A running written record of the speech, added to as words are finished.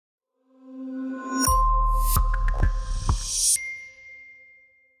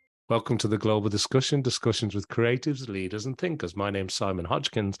Welcome to the Global Discussion, discussions with creatives, leaders, and thinkers. My name's Simon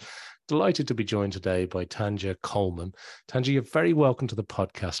Hodgkins. Delighted to be joined today by Tanjia Coleman. Tanjia, you're very welcome to the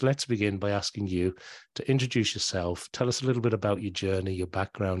podcast. Let's begin by asking you to introduce yourself. Tell us a little bit about your journey, your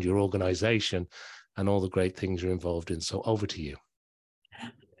background, your organization, and all the great things you're involved in. So over to you.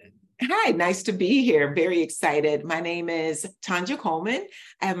 Hi, nice to be here. Very excited. My name is Tanjia Coleman.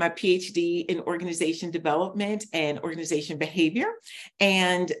 I have my PhD in organization development and organization behavior.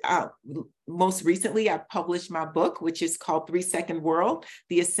 And most recently, I published my book, which is called 3-Second World,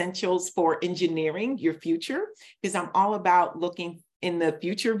 The Essentials for Engineering Your Future, because I'm all about looking in the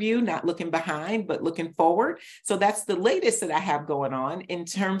future view, not looking behind, but looking forward. So that's the latest that I have going on. In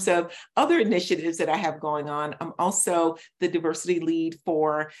terms of other initiatives that I have going on, I'm also the diversity lead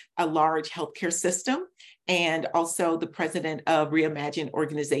for a large healthcare system and also the president of Reimagine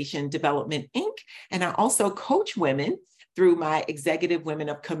Organization Development, Inc. And I also coach women through my Executive Women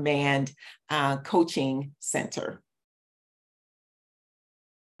of Command coaching center.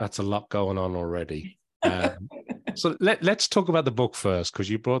 That's a lot going on already. So let's talk about the book first, because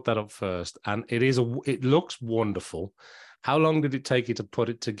you brought that up first, and it looks wonderful. How long did it take you to put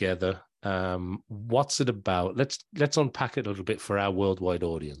it together? What's it about? Let's unpack it a little bit for our worldwide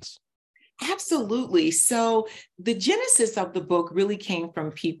audience. Absolutely. So the genesis of the book really came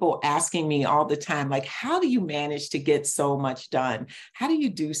from people asking me all the time, like, how do you manage to get so much done? How do you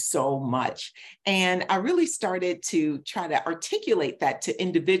do so much? And I really started to try to articulate that to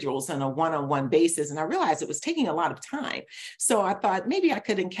individuals on a one-on-one basis. And I realized it was taking a lot of time. So I thought maybe I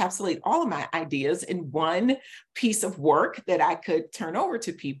could encapsulate all of my ideas in one piece of work that I could turn over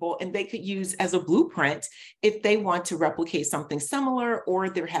to people and they could use as a blueprint if they want to replicate something similar or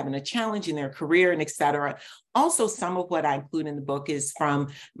they're having a challenge in their career and et cetera. Also, some of what I include in the book is from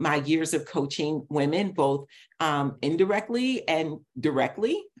my years of coaching women, both indirectly and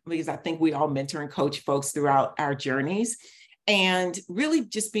directly, because I think we all mentor and coach folks throughout our journeys. And really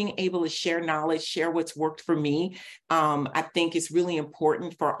just being able to share knowledge, share what's worked for me. I think it's really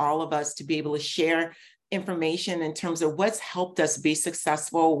important for all of us to be able to share information in terms of what's helped us be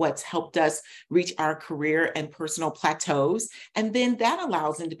successful, what's helped us reach our career and personal plateaus. And then that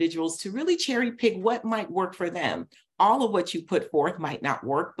allows individuals to really cherry pick what might work for them. All of what you put forth might not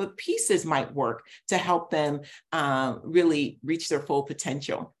work, but pieces might work to help them really reach their full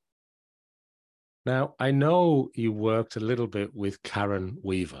potential. Now, I know you worked a little bit with Karen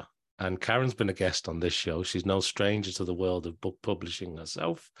Weaver, and Karen's been a guest on this show. She's no stranger to the world of book publishing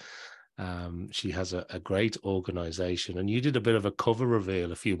herself. She has a great organization, and you did a bit of a cover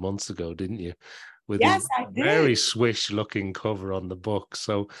reveal a few months ago, didn't you? With Yes, a very swish-looking cover on the book.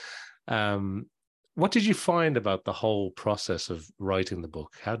 So, what did you find about the whole process of writing the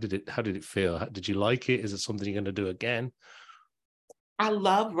book? How did it feel? Did you like it? Is it something you're going to do again? I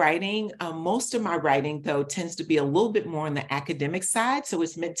love writing. Most of my writing, though, tends to be a little bit more on the academic side. So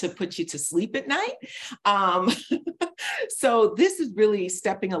it's meant to put you to sleep at night. So this is really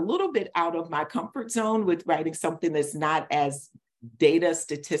stepping a little bit out of my comfort zone with writing something that's not as data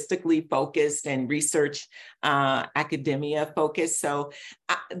statistically focused and research academia focused. So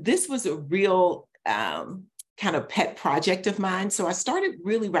this was a real kind of pet project of mine. So I started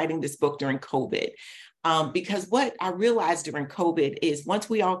really writing this book during COVID. Because what I realized during COVID is once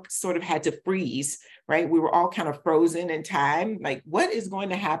we all sort of had to freeze, right? We were all kind of frozen in time. Like, what is going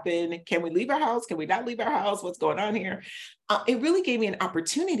to happen? Can we leave our house? Can we not leave our house? What's going on here? It really gave me an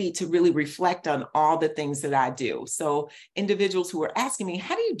opportunity to really reflect on all the things that I do. So individuals who were asking me,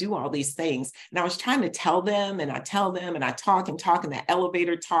 how do you do all these things? And I was trying to tell them, and I tell them, and I talk, and that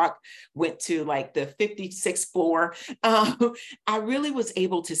elevator talk went to like the 56th floor. I really was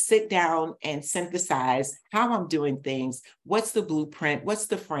able to sit down and synthesize how I'm doing things. What's the blueprint? What's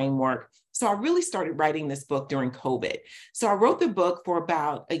the framework? So I really started writing this book during COVID. So I wrote the book for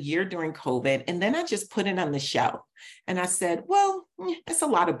about a year during COVID, and then I just put it on the shelf. And I said, well, there's a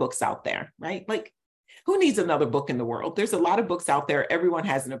lot of books out there, right? Like, who needs another book in the world? There's a lot of books out there. Everyone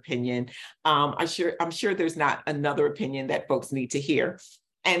has an opinion. I'm sure there's not another opinion that folks need to hear.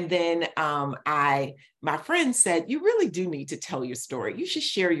 And then my friend said, you really do need to tell your story. You should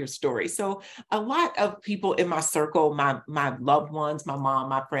share your story. So a lot of people in my circle, my loved ones, my mom,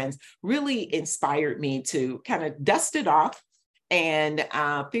 my friends, really inspired me to kind of dust it off and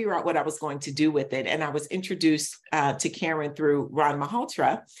figure out what I was going to do with it. And I was introduced to Karen through Ron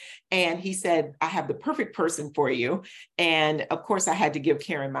Malhotra. And he said, I have the perfect person for you. And of course, I had to give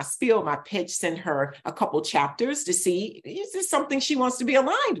Karen my spiel, my pitch, send her a couple chapters to see, is this something she wants to be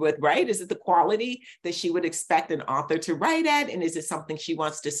aligned with, right? Is it the quality that she would expect an author to write at? And is it something she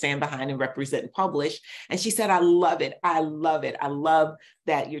wants to stand behind and represent and publish? And she said, I love it. I love it. I love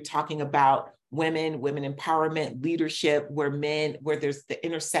that you're talking about women empowerment, leadership, where there's the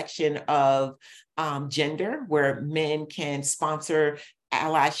intersection of gender, where men can sponsor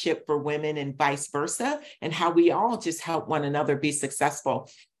allyship for women and vice versa, and how we all just help one another be successful.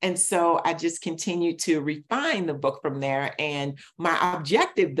 And so I just continue to refine the book from there. And my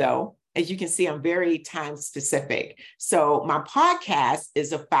objective, though, as you can see, I'm very time specific. So my podcast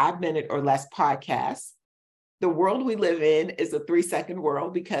is a 5-minute or less podcast. The world we live in is a 3-second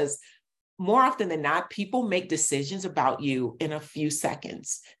world, because more often than not, people make decisions about you in a few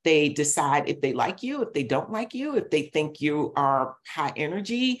seconds. They decide if they like you, if they don't like you, if they think you are high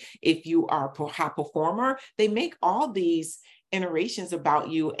energy, if you are a high performer. They make all these iterations about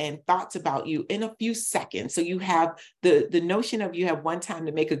you and thoughts about you in a few seconds. So you have the notion of you have one time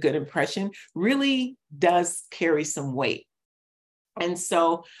to make a good impression really does carry some weight. And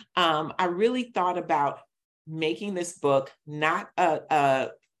so I really thought about making this book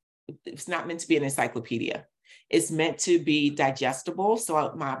it's not meant to be an encyclopedia. It's meant to be digestible.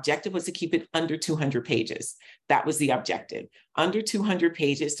 So my objective was to keep it under 200 pages. That was the objective, under 200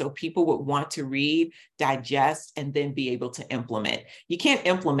 pages. So people would want to read, digest, and then be able to implement. You can't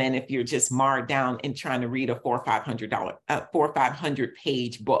implement if you're just marred down and trying to read a $400 or 500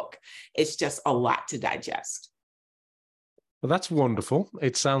 page book. It's just a lot to digest. Well, that's wonderful.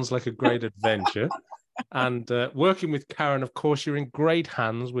 It sounds like a great adventure. And working with Karen, of course, you're in great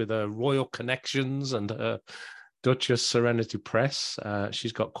hands with her royal connections and Duchess Serenity Press.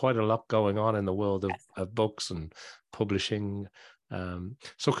 She's got quite a lot going on in the world of books and publishing.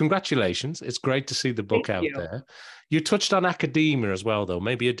 So congratulations. It's great to see the book out there. You touched on academia as well, though,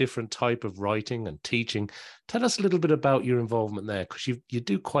 maybe a different type of writing and teaching. Tell us a little bit about your involvement there, because you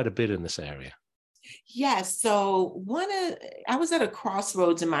do quite a bit in this area. Yes. So I was at a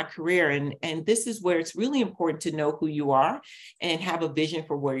crossroads in my career, and this is where it's really important to know who you are and have a vision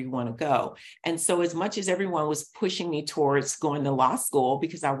for where you want to go. And so as much as everyone was pushing me towards going to law school,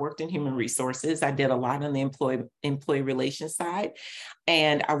 because I worked in human resources, I did a lot on the employee relations side.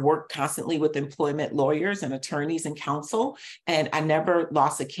 And I worked constantly with employment lawyers and attorneys and counsel. And I never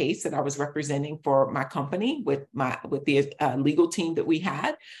lost a case that I was representing for my company with the legal team that we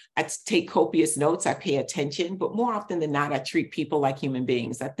had. I take copious notes, I pay attention, but more often than not, I treat people like human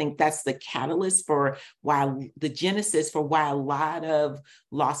beings. I think that's the catalyst for the genesis for why a lot of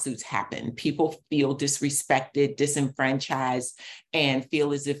lawsuits happen. People feel disrespected, disenfranchised, and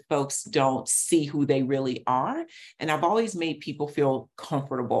feel as if folks don't see who they really are. And I've always made people feel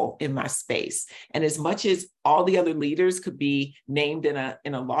comfortable in my space. And as much as all the other leaders could be named in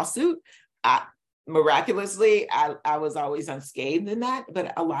a lawsuit, miraculously, I was always unscathed in that,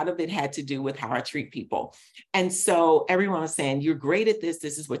 but a lot of it had to do with how I treat people. And so everyone was saying, you're great at this.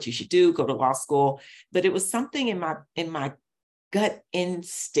 This is what you should do, go to law school. But it was something in my gut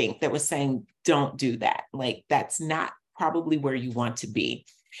instinct that was saying, don't do that. Like, that's not probably where you want to be.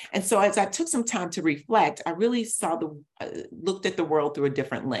 And so as I took some time to reflect, I really looked at the world through a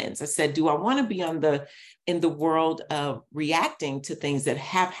different lens. I said, do I want to be in the world of reacting to things that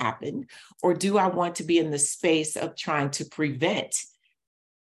have happened, or do I want to be in the space of trying to prevent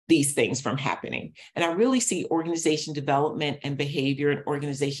these things from happening? And I really see organization development and behavior and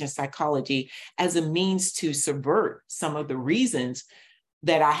organization psychology as a means to subvert some of the reasons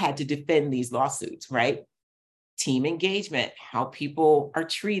that I had to defend these lawsuits, right? Team engagement, how people are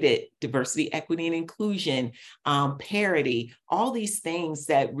treated, diversity, equity, and inclusion, parity, all these things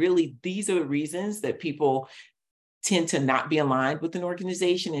that really, these are the reasons that people tend to not be aligned with an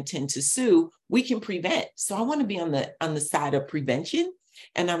organization and tend to sue. We can prevent. So I want to be on the side of prevention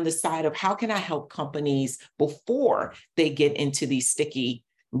and on the side of how can I help companies before they get into these sticky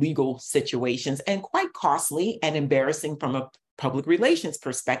legal situations and quite costly and embarrassing from a public relations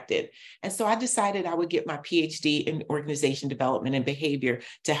perspective. And so I decided I would get my PhD in organization development and behavior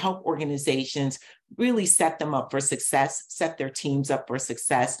to help organizations really set them up for success, set their teams up for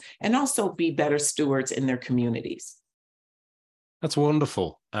success, and also be better stewards in their communities. That's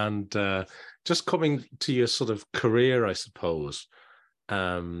wonderful. And just coming to your sort of career, I suppose,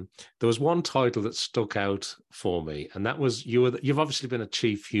 there was one title that stuck out for me, and that was you've obviously been a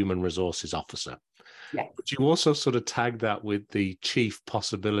Chief Human Resources Officer. Yes. But you also sort of tagged that with the Chief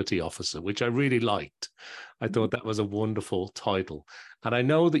Possibility Officer, which I really liked. I thought that was a wonderful title. And I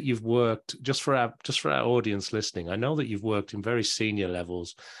know that you've worked, just for our audience listening, I know that you've worked in very senior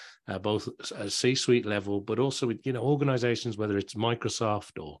levels, both at C-suite level, but also with, organizations, whether it's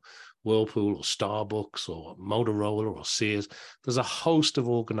Microsoft or Whirlpool or Starbucks or Motorola or Sears. There's a host of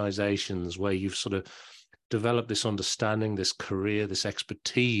organizations where you've sort of developed this understanding, this career, this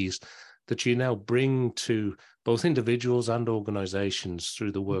expertise that you now bring to both individuals and organizations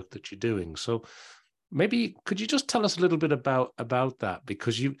through the work that you're doing. So maybe could you just tell us a little bit about that?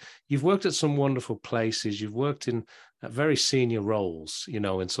 Because you've worked at some wonderful places. You've worked in very senior roles,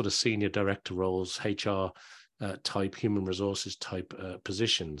 in sort of senior director roles, HR type, human resources type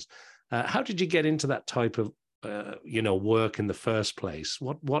positions. How did you get into that type of work in the first place?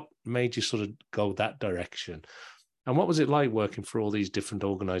 What made you sort of go that direction? And what was it like working for all these different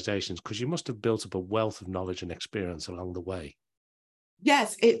organizations? Because you must have built up a wealth of knowledge and experience along the way.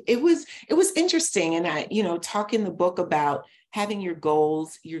 Yes, it was interesting. And I, talk in the book about having your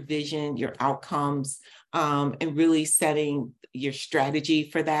goals, your vision, your outcomes, and really setting your strategy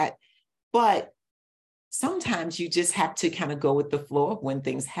for that. But sometimes you just have to kind of go with the flow of when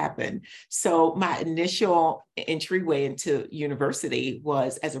things happen. So my initial entryway into university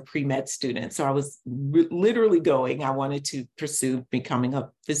was as a pre-med student. So I was literally I wanted to pursue becoming a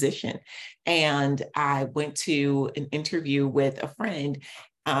physician. And I went to an interview with a friend,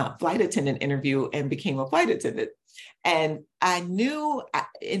 flight attendant interview, and became a flight attendant. And I knew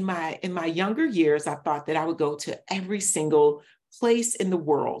in my younger years, I thought that I would go to every single place in the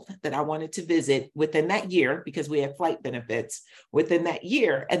world that I wanted to visit within that year, because we had flight benefits within that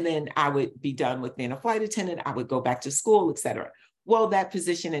year. And then I would be done with being a flight attendant. I would go back to school, et cetera. Well, that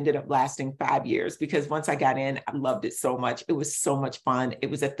position ended up lasting 5 years, because once I got in, I loved it so much. It was so much fun. It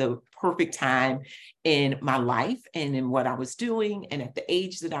was at the perfect time in my life and in what I was doing. And at the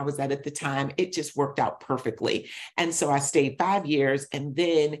age that I was at the time, it just worked out perfectly. And so I stayed 5 years. And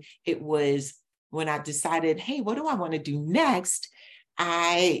then it was when I decided, hey, what do I want to do next?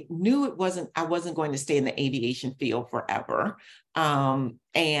 I knew I wasn't going to stay in the aviation field forever.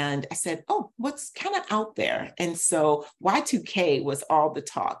 And I said, oh, what's kind of out there? And so Y2K was all the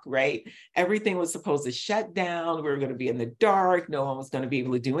talk, right? Everything was supposed to shut down. We were going to be in the dark. No one was going to be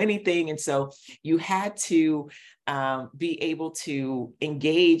able to do anything. And so you had to be able to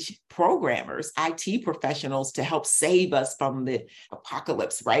engage programmers, IT professionals, to help save us from the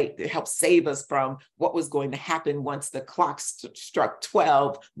apocalypse, right? To help save us from what was going to happen once the clock struck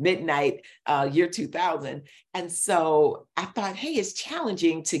 12 midnight, year 2000. And so I thought, hey, it's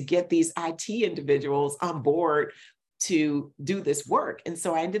challenging to get these IT individuals on board to do this work. And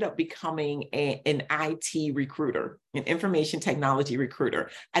so I ended up becoming an IT recruiter, an information technology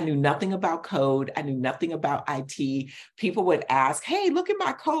recruiter. I knew nothing about code. I knew nothing about IT. People would ask, hey, look at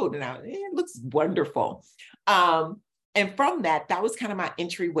my code. And it looks wonderful. And from that was kind of my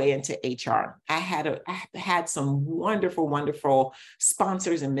entryway into HR. I had some wonderful, wonderful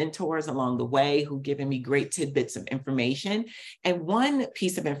sponsors and mentors along the way who given me great tidbits of information. And one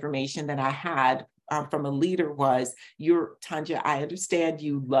piece of information that I had from a leader was, Tanjia, I understand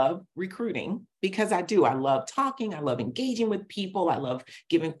you love recruiting, because I do. I love talking. I love engaging with people. I love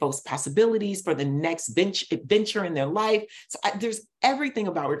giving folks possibilities for the next venture in their life. So there's everything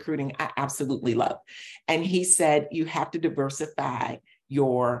about recruiting I absolutely love. And he said, you have to diversify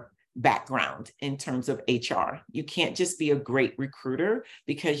your background in terms of HR. You can't just be a great recruiter,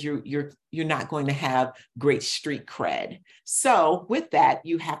 because you're not going to have great street cred. So with that,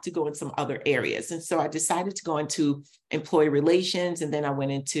 you have to go in some other areas. And so I decided to go into employee relations, and then I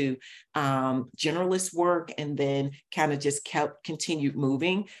went into generalist work, and then kind of just continued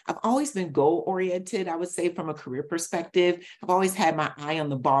moving. I've always been goal oriented, I would say, from a career perspective. I've always had my eye on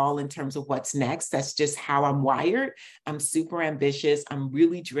the ball in terms of what's next. That's just how I'm wired. I'm super ambitious. I'm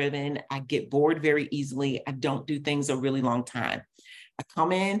really driven. I get bored very easily. I don't do things a really long time. I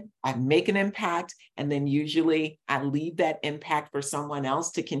come in, I make an impact, and then usually I leave that impact for someone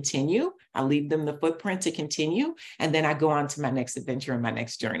else to continue. I leave them the footprint to continue, and then I go on to my next adventure and my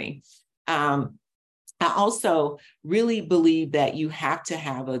next journey. I also really believe that you have to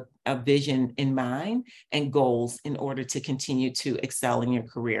have a vision in mind and goals in order to continue to excel in your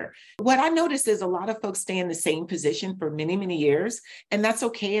career. What I noticed is a lot of folks stay in the same position for many, many years, and that's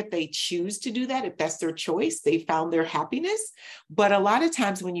okay if they choose to do that, if that's their choice, they found their happiness. But a lot of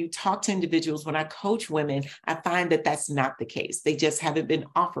times when you talk to individuals, when I coach women, I find that that's not the case. They just haven't been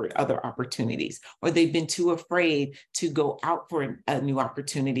offered other opportunities, or they've been too afraid to go out for a new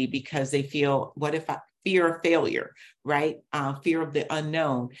opportunity because they feel, what if fear of failure, right? Fear of the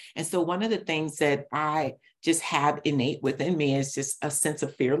unknown. And so one of the things that I just have innate within me is just a sense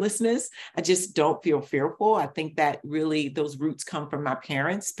of fearlessness. I just don't feel fearful. I think that really those roots come from my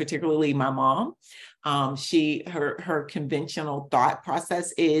parents, particularly my mom. Her conventional thought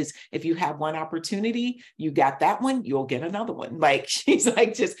process is, if you have one opportunity, you got that one, you'll get another one. Like, she's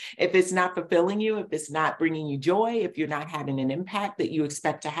like, just if it's not fulfilling you, if it's not bringing you joy, if you're not having an impact that you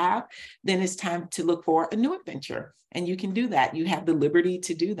expect to have, then it's time to look for a new adventure. And you can do that. You have the liberty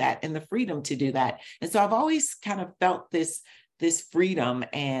to do that and the freedom to do that. And so I've always kind of felt this freedom,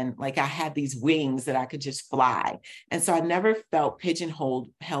 and like I had these wings that I could just fly. And so I never felt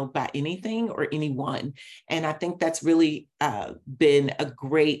held by anything or anyone. And I think that's really been a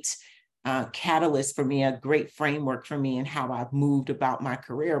great catalyst for me, a great framework for me in how I've moved about my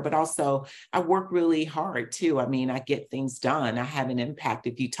career. But also, I work really hard too. I mean, I get things done. I have an impact.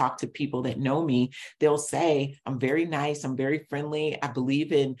 If you talk to people that know me, they'll say, I'm very nice, I'm very friendly, I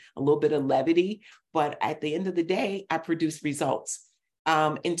believe in a little bit of levity, but at the end of the day, I produce results.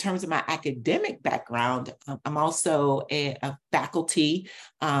 In terms of my academic background, I'm also a faculty,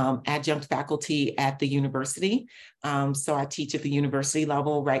 adjunct faculty at the university. So I teach at the university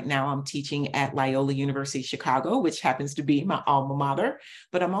level. Right now, I'm teaching at Loyola University Chicago, which happens to be my alma mater,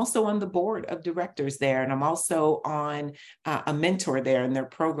 but I'm also on the board of directors there. And I'm also on a mentor there in their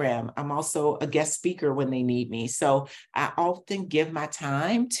program. I'm also a guest speaker when they need me. So I often give my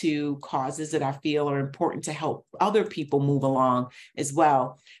time to causes that I feel are important to help other people move along as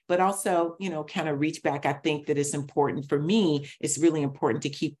well. But also, kind of reach back. I think that it's important for me. It's really important to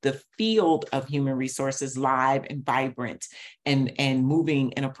keep the field of human resources live and vibrant and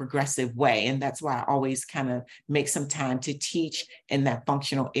moving in a progressive way. And that's why I always kind of make some time to teach in that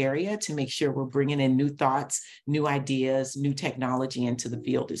functional area to make sure we're bringing in new thoughts, new ideas, new technology into the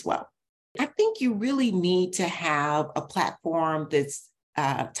field as well. I think you really need to have a platform that's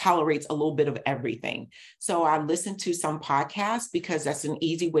tolerates a little bit of everything. So I listen to some podcasts because that's an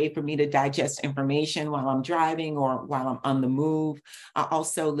easy way for me to digest information while I'm driving or while I'm on the move. I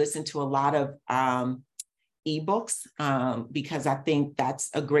also listen to a lot of ebooks because I think that's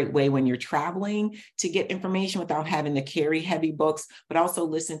a great way when you're traveling to get information without having to carry heavy books, but also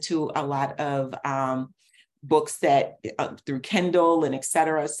listen to a lot of books that through Kindle and et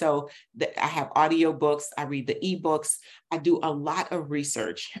cetera. So I have audiobooks, I read the ebooks, I do a lot of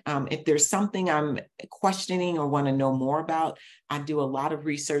research. If there's something I'm questioning or want to know more about, I do a lot of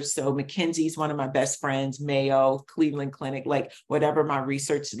research. So McKinsey's one of my best friends, Mayo, Cleveland Clinic, like whatever my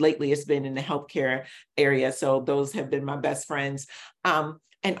research lately has been in the healthcare area. So those have been my best friends.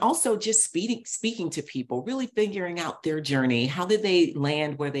 And also just speaking to people, really figuring out their journey. How did they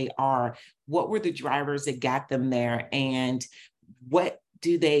land where they are? What were the drivers that got them there? And what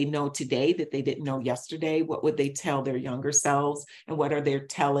do they know today that they didn't know yesterday? What would they tell their younger selves? And what are they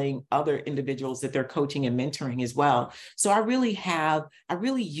telling other individuals that they're coaching and mentoring as well? So I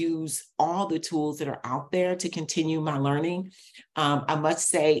really use all the tools that are out there to continue my learning. I must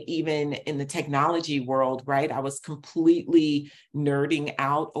say, even in the technology world, right? I was completely nerding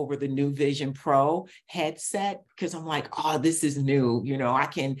out over the new Vision Pro headset because I'm like, oh, this is new. I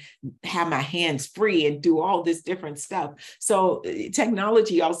can have my hands free and do all this different stuff. So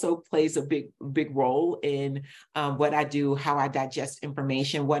technology also plays a big role in what I do, how I digest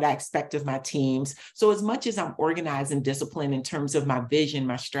information, what I expect of my teams. So as much as I'm organized and disciplined in terms of my vision,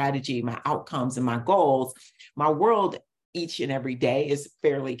 my strategy, my outcomes, and my goals, my world each and every day is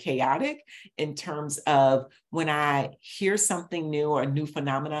fairly chaotic in terms of when I hear something new or a new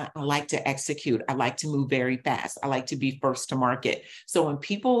phenomena, I like to execute. I like to move very fast. I like to be first to market. So when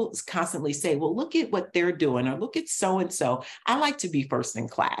people constantly say, well, look at what they're doing, or look at so-and-so, I like to be first in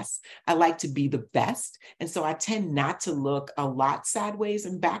class. I like to be the best. And so I tend not to look a lot sideways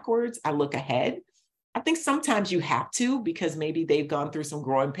and backwards. I look ahead. I think sometimes you have to, because maybe they've gone through some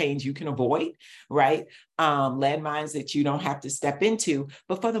growing pains you can avoid, right? Landmines that you don't have to step into.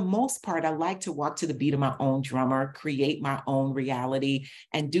 But for the most part, I like to walk to the beat of my own drummer, create my own reality,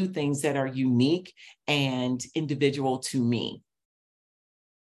 and do things that are unique and individual to me.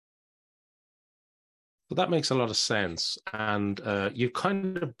 Well, that makes a lot of sense. And you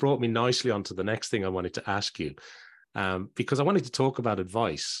kind of brought me nicely onto the next thing I wanted to ask you, because I wanted to talk about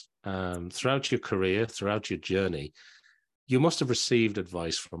advice. Throughout your career, throughout your journey, you must have received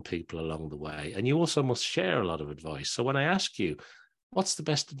advice from people along the way, and you also must share a lot of advice. So when I ask you, what's the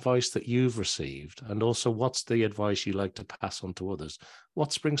best advice that you've received? And also, what's the advice you like to pass on to others?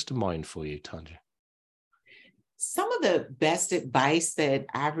 What springs to mind for you, Tanjia? Some of the best advice that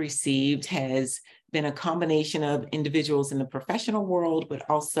I've received has been a combination of individuals in the professional world, but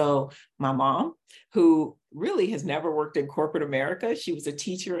also my mom, who really has never worked in corporate America. She was a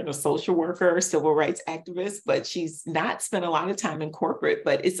teacher and a social worker, civil rights activist, but she's not spent a lot of time in corporate.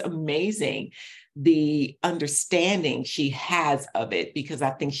 But it's amazing the understanding she has of it, because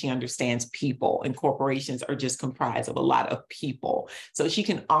I think she understands people, and corporations are just comprised of a lot of people. So she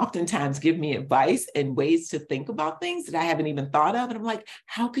can oftentimes give me advice and ways to think about things that I haven't even thought of. And I'm like,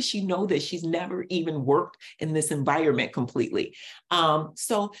 how could she know this? She's never even worked in this environment completely.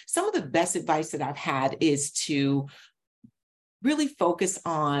 So some of the best advice that I've had is to really focus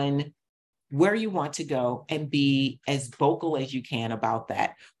on where you want to go and be as vocal as you can about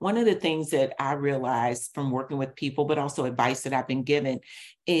that. One of the things that I realized from working with people, but also advice that I've been given,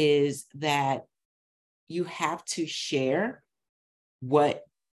 is that you have to share what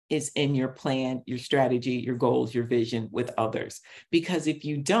is in your plan, your strategy, your goals, your vision with others. Because if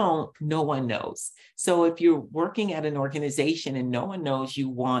you don't, no one knows. So if you're working at an organization and no one knows you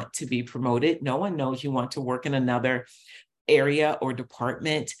want to be promoted, no one knows you want to work in another area or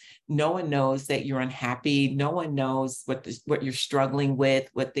department, no one knows that you're unhappy, no one knows what you're struggling with,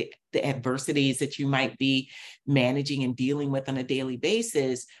 what the adversities that you might be managing and dealing with on a daily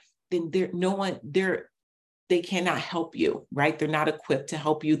basis, then they cannot help you, right? They're not equipped to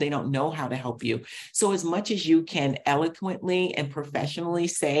help you. They don't know how to help you. So as much as you can eloquently and professionally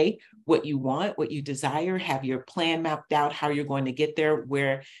say what you want, what you desire, have your plan mapped out, how you're going to get there,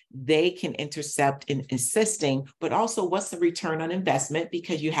 where they can intercept in insisting, but also what's the return on investment,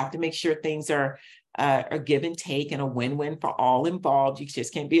 because you have to make sure things are a give and take and a win-win for all involved. You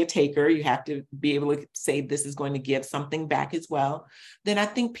just can't be a taker. You have to be able to say this is going to give something back as well. Then I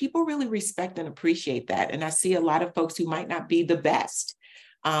think people really respect and appreciate that. And I see a lot of folks who might not be the best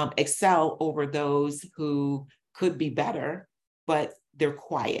excel over those who could be better, but they're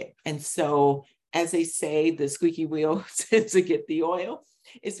quiet. And so, as they say, the squeaky wheel tends to get the oil.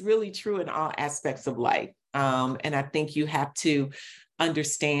 It's really true in all aspects of life. And I think you have to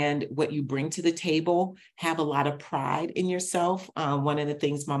understand what you bring to the table, have a lot of pride in yourself. One of the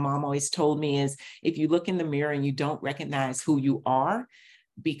things my mom always told me is, if you look in the mirror and you don't recognize who you are,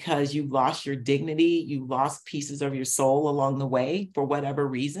 because you lost your dignity, you lost pieces of your soul along the way for whatever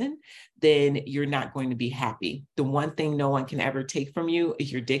reason, then you're not going to be happy. The one thing no one can ever take from you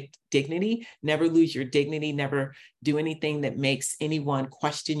is your dignity. Never lose your dignity, never do anything that makes anyone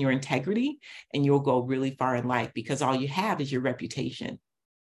question your integrity, and you'll go really far in life, because all you have is your reputation.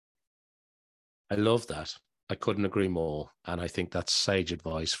 I love that. I couldn't agree more. And I think that's sage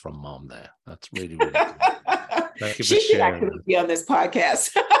advice from Mom there. That's really, really good. Thank you for She should sharing. actually be on this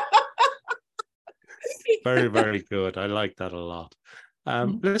podcast. Very, very good. I like that a lot.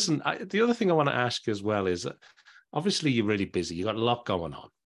 Listen, the other thing I want to ask you as well is, obviously you're really busy. You've got a lot going on.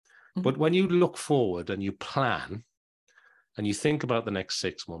 But when you look forward and you plan and you think about the next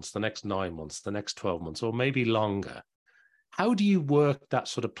 6 months, the next 9 months, the next 12 months, or maybe longer, how do you work that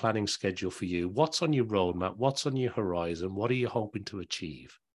sort of planning schedule for you? What's on your roadmap? What's on your horizon? What are you hoping to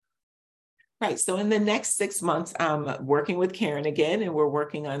achieve? Right. So in the next 6 months, I'm working with Karen again, and we're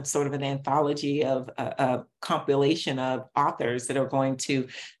working on sort of an anthology of a compilation of authors that are going to,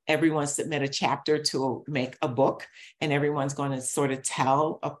 everyone submit a chapter to make a book, and everyone's going to sort of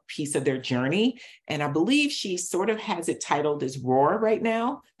tell a piece of their journey. And I believe she sort of has it titled as Roar right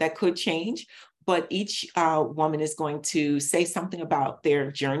now. That could change. But each woman is going to say something about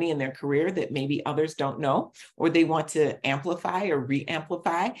their journey and their career that maybe others don't know, or they want to amplify or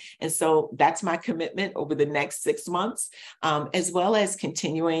re-amplify. And so that's my commitment over the next 6 months, as well as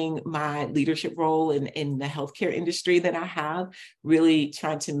continuing my leadership role in the healthcare industry that I have, really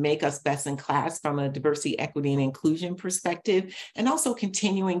trying to make us best in class from a diversity, equity, and inclusion perspective, and also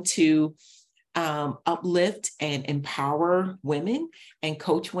continuing to uplift and empower women and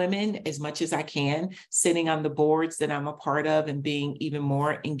coach women as much as I can, sitting on the boards that I'm a part of and being even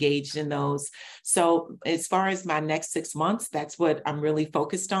more engaged in those. So as far as my next 6 months, that's what I'm really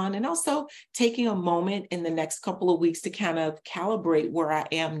focused on. And also taking a moment in the next couple of weeks to kind of calibrate where I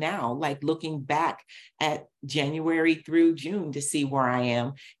am now, like looking back at January through June to see where I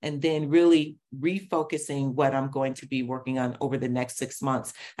am, and then really refocusing what I'm going to be working on over the next 6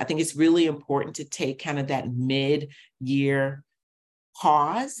 months. I think it's really important to take kind of that mid-year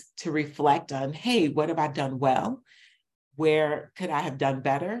pause to reflect on, hey, what have I done well? Where could I have done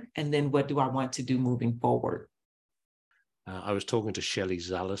better? And then what do I want to do moving forward? I was talking to Shelley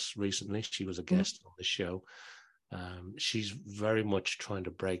Zallis recently. She was a guest on the show. She's very much trying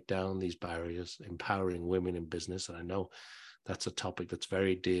to break down these barriers, empowering women in business. And I know that's a topic that's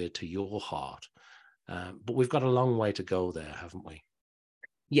very dear to your heart. But we've got a long way to go there, haven't we?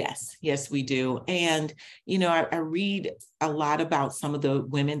 Yes, we do. And, I read a lot about some of the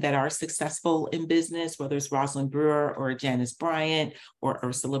women that are successful in business, whether it's Rosalind Brewer or Janice Bryant or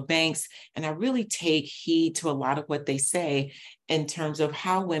Ursula Banks. And I really take heed to a lot of what they say in terms of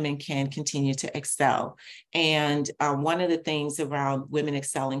how women can continue to excel. And one of the things around women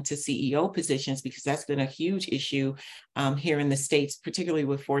excelling to CEO positions, because that's been a huge issue here in the States, particularly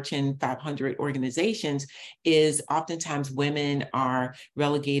with Fortune 500 organizations, is oftentimes women are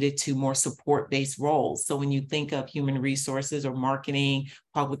relegated to more support-based roles. So when you think of human resources or marketing,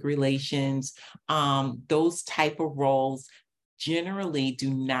 public relations, those type of roles generally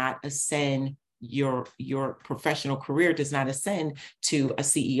do not ascend. Your professional career does not ascend to a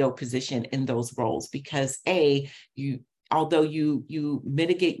CEO position in those roles because although you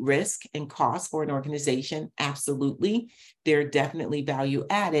mitigate risk and cost for an organization, absolutely, they're definitely value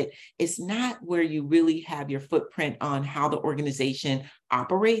added. It's not where you really have your footprint on how the organization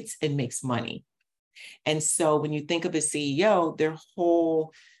operates and makes money. And so when you think of a CEO,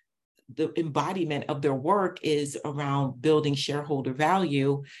 the embodiment of their work is around building shareholder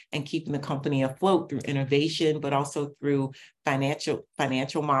value and keeping the company afloat through innovation, but also through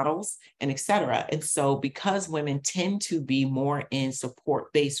financial models and et cetera. And so because women tend to be more in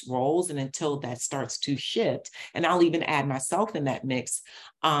support-based roles, and until that starts to shift, and I'll even add myself in that mix,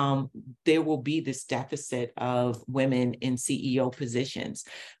 there will be this deficit of women in CEO positions.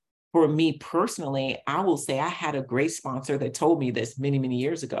 For me personally, I will say I had a great sponsor that told me this many, many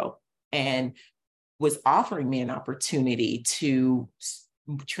years ago, and was offering me an opportunity to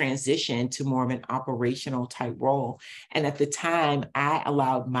transition to more of an operational type role. And at the time, I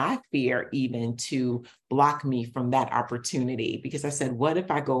allowed my fear even to block me from that opportunity because I said, what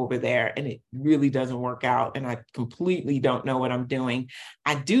if I go over there and it really doesn't work out and I completely don't know what I'm doing?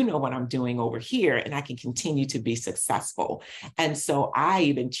 I do know what I'm doing over here and I can continue to be successful. And so I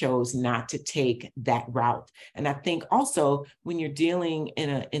even chose not to take that route. And I think also when you're dealing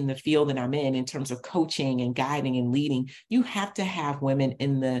in the field that I'm in terms of coaching and guiding and leading, you have to have women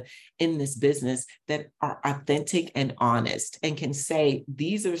in this business that are authentic and honest and can say,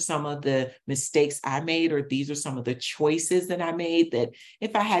 these are some of the mistakes I made, or these are some of the choices that I made that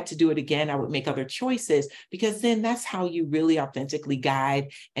if I had to do it again, I would make other choices, because then that's how you really authentically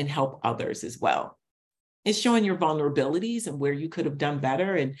guide and help others as well. It's showing your vulnerabilities and where you could have done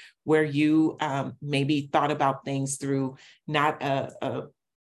better and where you maybe thought about things through not a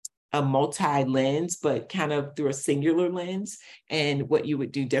multi-lens, but kind of through a singular lens and what you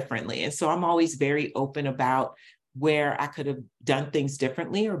would do differently. And so I'm always very open about where I could have done things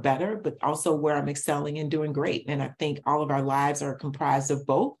differently or better, but also where I'm excelling and doing great. And I think all of our lives are comprised of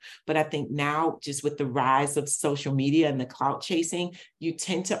both. But I think now, just with the rise of social media and the clout chasing, you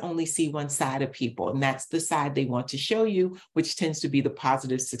tend to only see one side of people. And that's the side they want to show you, which tends to be the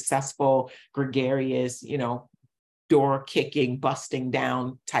positive, successful, gregarious, door kicking, busting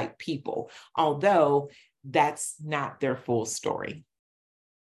down type people, although that's not their full story.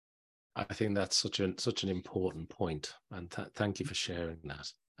 I think that's such an important point, and thank you for sharing that.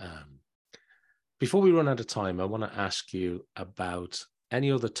 Before we run out of time, I want to ask you about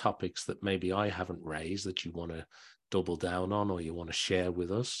any other topics that maybe I haven't raised that you want to double down on or you want to share with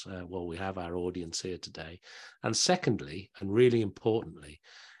us while we have our audience here today. And secondly, and really importantly,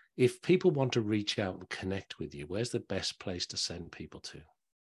 if people want to reach out and connect with you, where's the best place to send people to?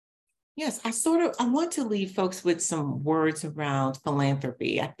 Yes, I want to leave folks with some words around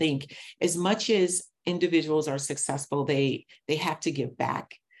philanthropy. I think as much as individuals are successful, they have to give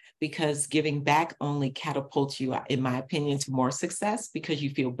back, because giving back only catapults you, in my opinion, to more success, because you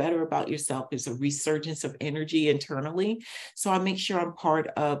feel better about yourself. There's a resurgence of energy internally. So I make sure I'm part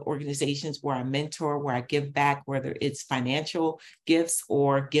of organizations where I mentor, where I give back, whether it's financial gifts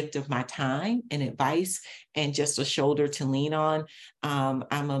or gift of my time and advice and just a shoulder to lean on. I'm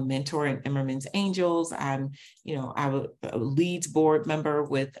a mentor in Emmerman's Angels. I'm a Leads board member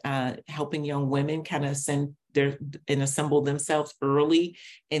with helping young women kind of assemble themselves early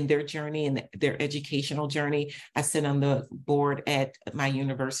in their journey and their educational journey. I sit on the board at my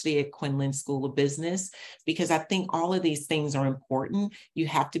university at Quinlan School of Business, because I think all of these things are important. You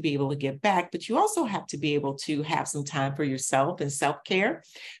have to be able to give back, but you also have to be able to have some time for yourself and self-care.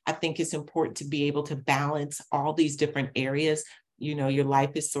 I think it's important to be able to balance all these different areas. Your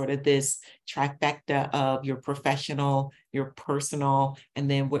life is sort of this trifecta of your professional your personal, and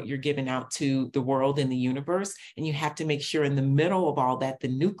then what you're giving out to the world and the universe. And you have to make sure in the middle of all that, the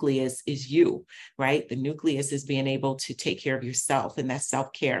nucleus is you, right? The nucleus is being able to take care of yourself, and that's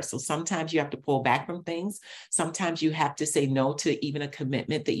self-care. So sometimes you have to pull back from things. Sometimes you have to say no to even a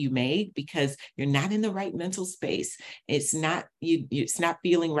commitment that you made because you're not in the right mental space. It's not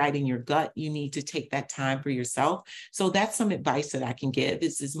feeling right in your gut. You need to take that time for yourself. So that's some advice that I can give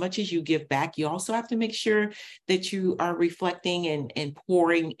is as much as you give back, you also have to make sure that you are reflecting and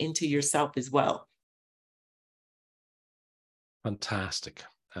pouring into yourself as well. Fantastic.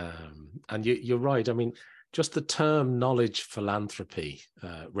 And you're right. I mean, just the term knowledge philanthropy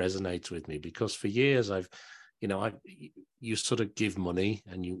resonates with me because for years you sort of give money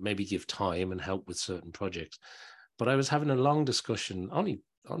and you maybe give time and help with certain projects. But I was having a long discussion only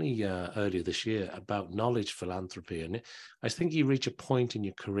earlier this year about knowledge philanthropy. And I think you reach a point in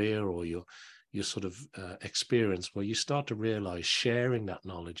your career or your sort of experience where you start to realize sharing that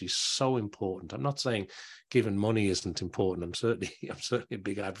knowledge is so important. I'm not saying giving money isn't important. I'm certainly a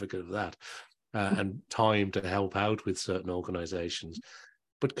big advocate of that and time to help out with certain organizations.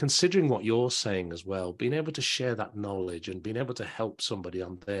 But considering what you're saying as well, being able to share that knowledge and being able to help somebody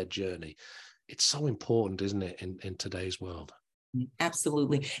on their journey, it's so important, isn't it, in today's world?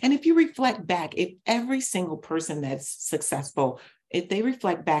 Absolutely. And if you reflect back, if every single person that's successful, if they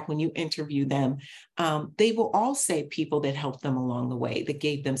reflect back when you interview them, they will all say people that helped them along the way, that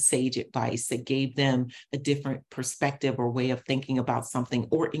gave them sage advice, that gave them a different perspective or way of thinking about something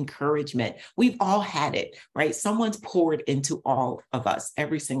or encouragement. We've all had it, right? Someone's poured into all of us,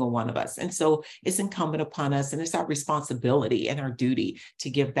 every single one of us. And so it's incumbent upon us, and it's our responsibility and our duty to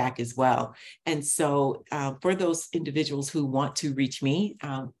give back as well. And so for those individuals who want to reach me,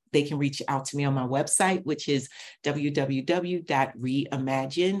 they can reach out to me on my website, which is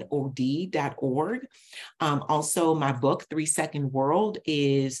www.reimagineod.org. Also, my book, 3 Second World,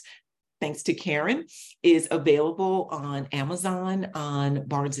 is thanks to Karen, is available on Amazon, on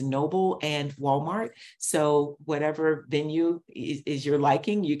Barnes & Noble, and Walmart. So whatever venue is your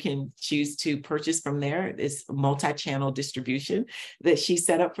liking, you can choose to purchase from there. It's multi-channel distribution that she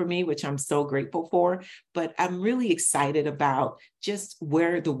set up for me, which I'm so grateful for. But I'm really excited about just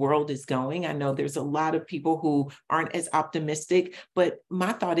where the world is going. I know there's a lot of people who aren't as optimistic, but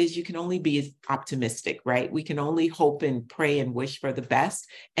my thought is you can only be as optimistic, right? We can only hope and pray and wish for the best,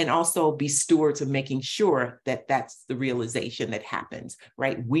 and also be stewards of making sure that that's the realization that happens,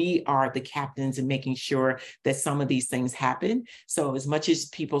 right? We are the captains in making sure that some of these things happen. So as much as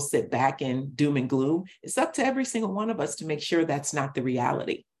people sit back and doom and gloom, it's up to every single one of us to make sure that's not the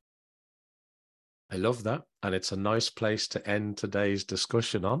reality. I love that. And it's a nice place to end today's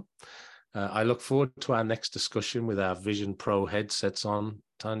discussion on. I look forward to our next discussion with our Vision Pro headsets on,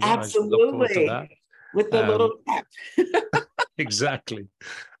 Tanjia. Absolutely. I look forward to that. With the little app. Exactly.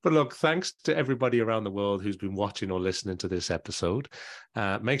 But look, thanks to everybody around the world who's been watching or listening to this episode.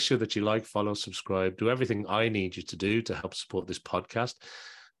 Make sure that you like, follow, subscribe, do everything I need you to do to help support this podcast.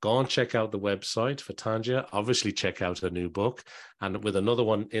 Go and check out the website for Tanjia. Obviously, check out her new book, and with another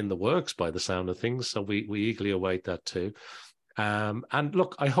one in the works by the sound of things. So we eagerly await that too. And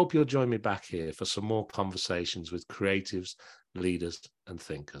look, I hope you'll join me back here for some more conversations with creatives, leaders, and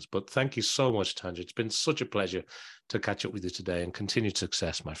thinkers. But thank you so much, Tanjia. It's been such a pleasure to catch up with you today, and continued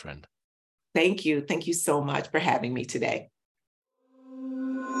success, my friend. Thank you. Thank you so much for having me today.